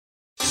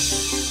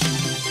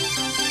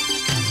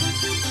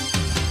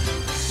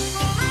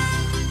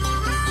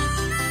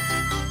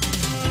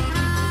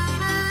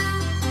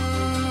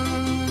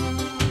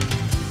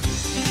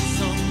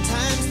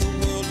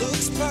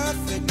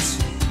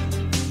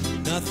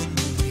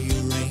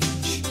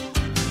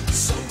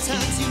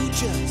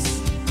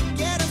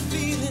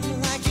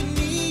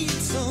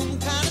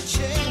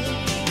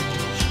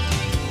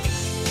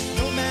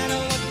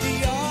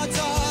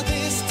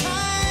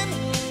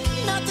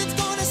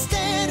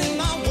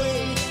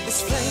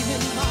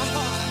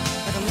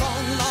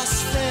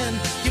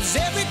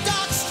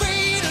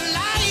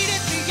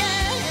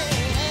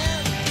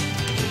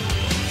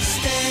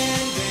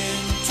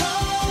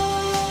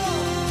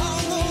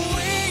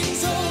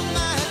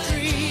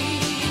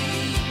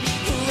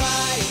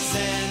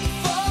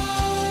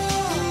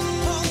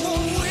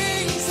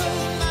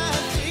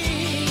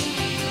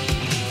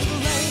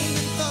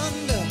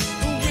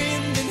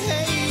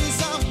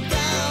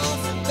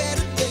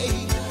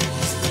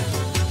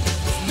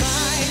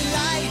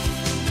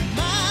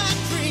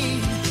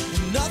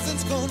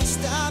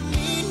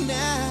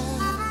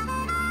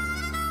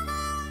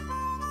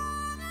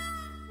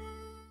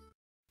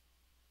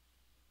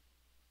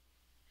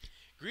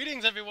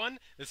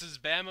This is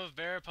Bam of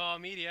Bearpaw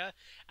Media,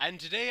 and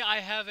today I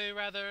have a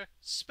rather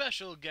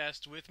special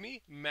guest with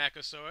me,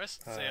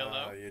 Macosaurus. Say How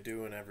hello. you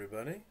doing,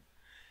 everybody?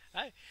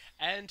 Hi.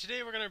 And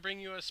today we're going to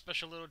bring you a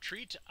special little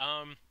treat.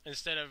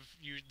 Instead of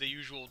the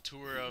usual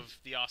tour of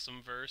the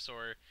awesome verse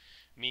or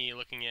me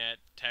looking at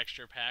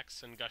texture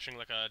packs and gushing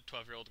like a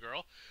 12-year-old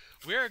girl,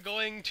 we're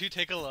going to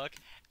take a look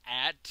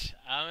at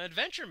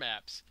adventure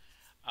maps.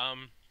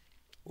 Um,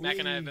 Mac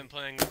and I have Wee. been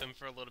playing with them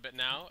for a little bit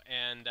now,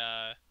 and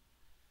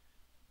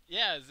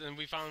yeah, and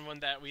we found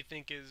one that we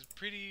think is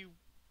pretty.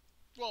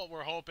 Well,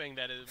 we're hoping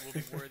that it will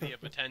be worthy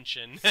of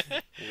attention.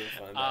 We'll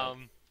find out.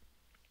 um,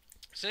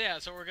 so yeah,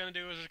 so what we're gonna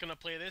do is we're gonna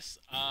play this.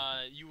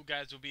 You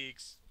guys will be.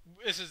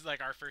 This is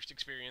like our first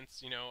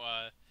experience.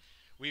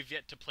 We've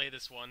yet to play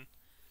this one.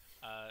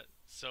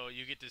 So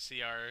you get to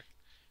see our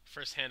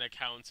first-hand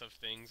accounts of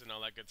things and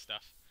all that good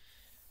stuff.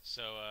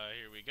 So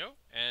here we go.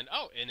 And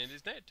it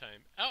is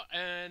nighttime. Oh,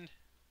 and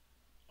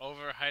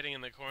over hiding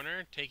in the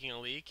corner, taking a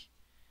leak.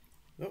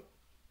 Oh,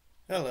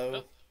 hello.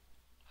 Oh,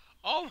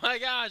 oh my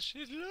gosh!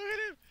 Look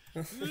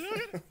at him! Look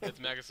at him! It's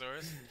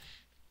Megasaurus.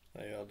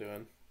 How y'all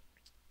doing?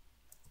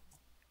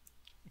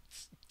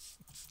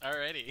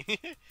 Alrighty.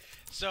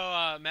 So,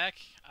 Mac,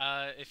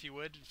 if you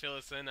would fill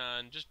us in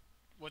on just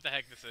what the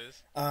heck this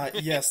is.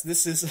 Yes,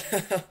 this is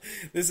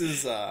this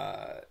is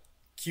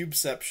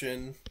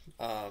Cubeception.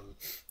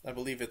 I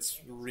believe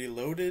it's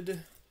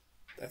Reloaded.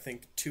 I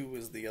think 2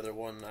 is the other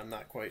one. I'm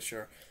not quite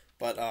sure,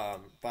 but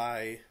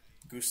by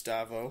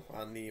Gustavo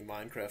on the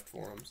Minecraft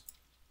forums.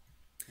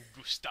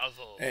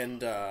 Gustavo.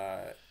 And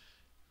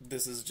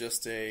this is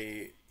just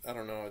a, I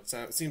don't know,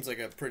 it seems like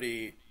a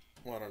pretty,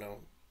 well, I don't know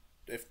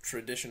if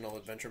traditional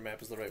adventure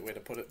map is the right way to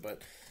put it,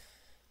 but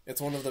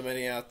it's one of the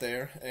many out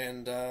there,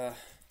 and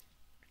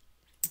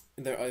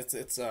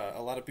it's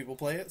a lot of people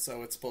play it,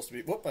 so it's supposed to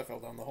be, whoop, I fell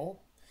down the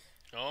hole.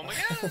 Oh my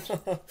gosh!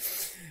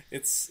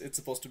 It's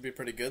supposed to be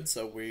pretty good,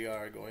 so we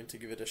are going to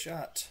give it a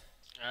shot.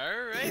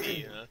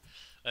 Alrighty.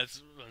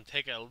 Let's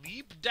take a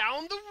leap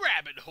down the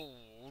rabbit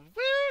hole.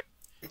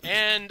 Woo!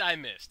 And I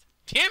missed.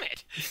 Damn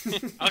it!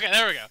 Okay,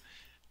 there we go.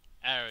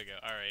 There we go.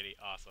 Alrighty,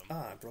 awesome.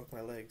 I broke my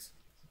legs.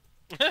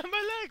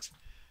 My legs!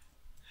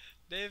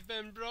 They've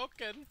been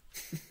broken.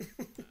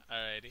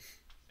 Alrighty.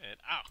 And,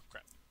 ow,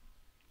 crap.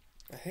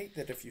 I hate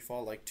that if you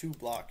fall like 2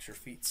 blocks, your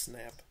feet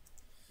snap.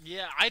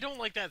 Yeah, I don't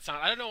like that sound.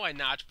 I don't know why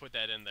Notch put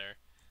that in there.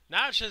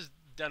 Notch has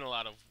done a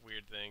lot of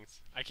weird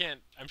things.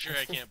 I'm sure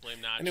I can't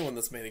blame Notch. Anyone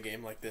that's made a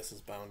game like this is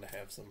bound to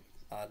have some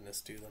oddness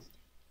to them.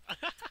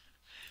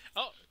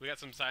 Oh, we got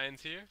some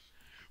signs here.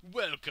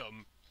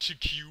 Welcome to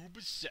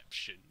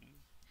Cubeception.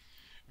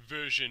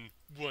 Version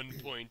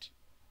 1.2.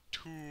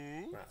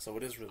 So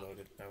it is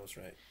Reloaded. I was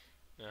right.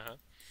 Uh-huh.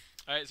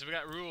 Alright, so we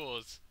got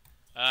rules.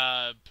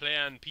 Play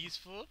on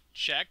peaceful,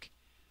 check.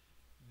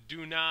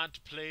 Do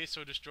not place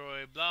or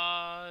destroy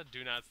blah.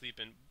 Do not sleep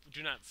in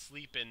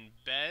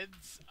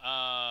beds.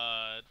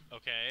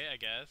 Okay, I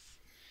guess.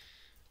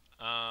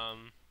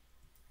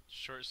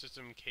 Short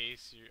system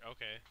case you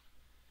okay.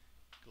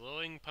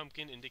 Glowing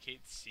pumpkin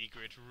indicates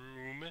secret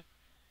room.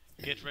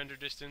 Get render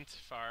distance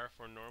far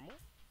for normal.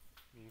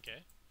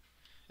 Okay.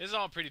 This is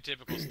all pretty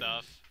typical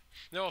stuff.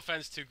 No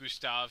offense to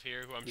Gustav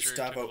here, who I'm sure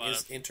took a Gustavo lot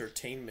is of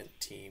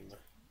entertainment team.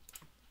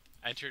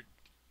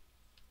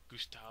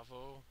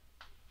 Gustavo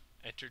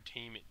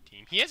entertainment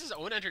team. He has his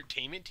own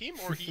entertainment team,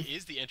 or he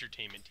is the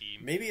entertainment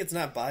team. Maybe it's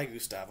not by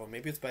Gustavo.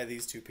 Maybe it's by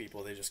these 2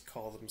 people. They just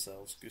call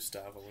themselves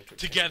Gustavo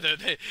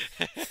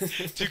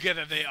Entertainment.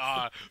 Together they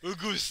are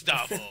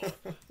Gustavo.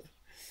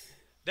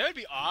 That would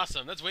be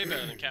awesome. That's way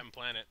better than Captain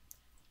Planet.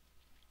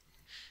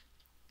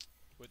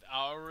 With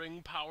our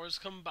ring powers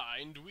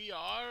combined, we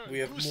are We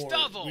have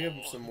Gustavo. more. We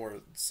have some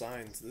more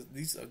signs.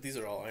 These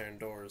are all iron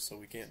doors, so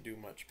we can't do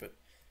much. But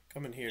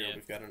come in here. Yeah.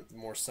 We've got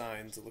more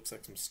signs. It looks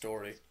like some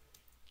story.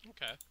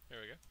 Okay,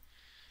 there we go.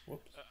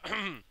 Whoops.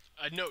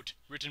 A note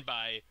written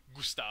by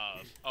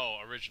Gustav. Oh,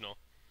 original.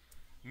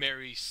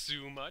 Mary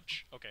Sue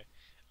much? Okay.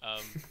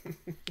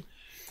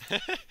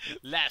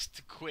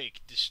 Last quake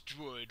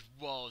destroyed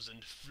walls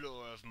and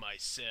floor of my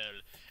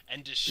cell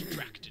and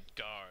distracted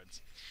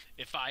guards.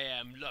 If I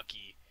am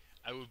lucky,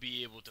 I will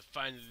be able to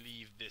finally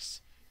leave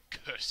this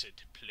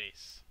cursed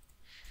place.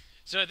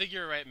 So I think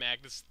you're right,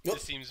 Mac. This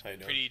seems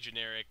pretty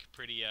generic,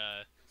 pretty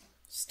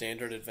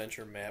Standard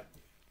adventure map.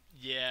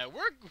 yeah,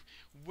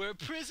 we're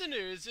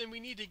prisoners and we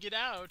need to get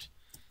out.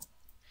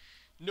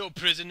 No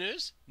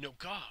prisoners, no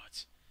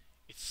guards.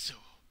 It's so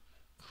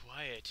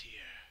quiet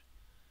here.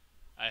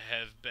 I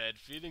have bad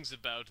feelings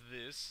about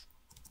this.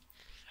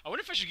 I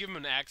wonder if I should give him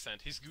an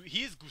accent.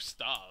 He is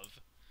Gustav.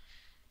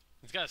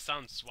 He's got to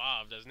sound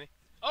suave, doesn't he?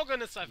 Oh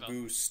goodness, I fell.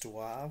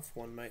 Gustave,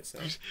 one might say.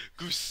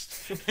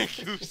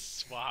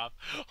 Gustav.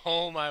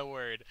 Oh my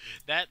word,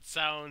 that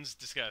sounds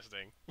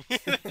disgusting.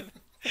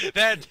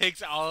 That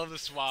takes all of the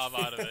suave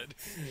out of it.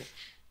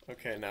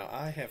 Okay, now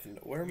I have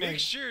where am I Make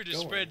sure to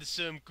going? spread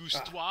some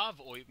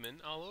Gustave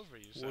ointment all over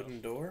yourself.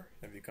 Wooden door.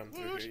 Have you come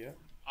through here yet?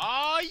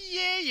 Oh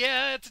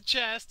yeah, it's a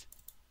chest.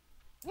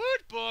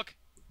 Wood book.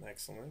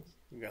 Excellent.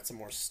 We got some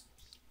more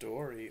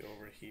story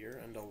over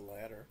here and a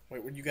ladder.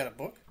 Wait, you got a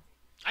book?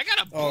 I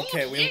got a book. Oh,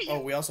 okay. Yeah.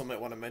 We also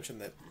might want to mention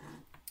that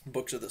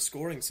books are the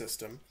scoring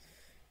system.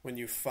 When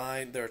you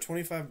find there are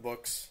 25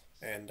 books,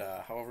 and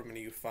however many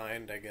you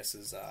find, I guess,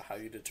 is how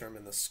you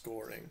determine the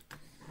scoring.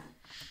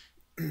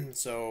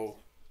 So,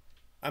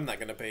 I'm not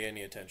going to pay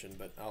any attention,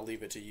 but I'll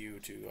leave it to you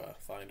to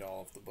find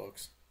all of the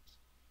books.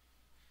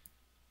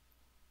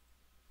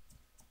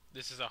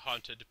 This is a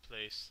haunted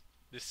place.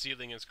 The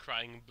ceiling is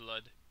crying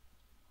blood.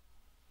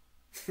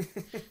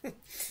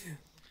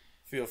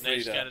 Feel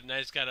free to... Now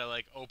you just gotta,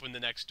 like, open the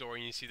next door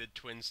and you see the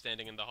twins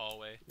standing in the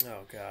hallway.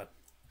 Oh, God.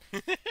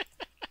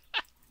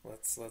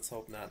 Let's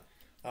hope not.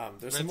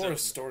 There's some more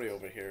story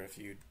over here if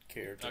you'd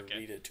care to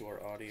read it to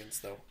our audience,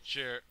 though.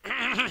 Sure.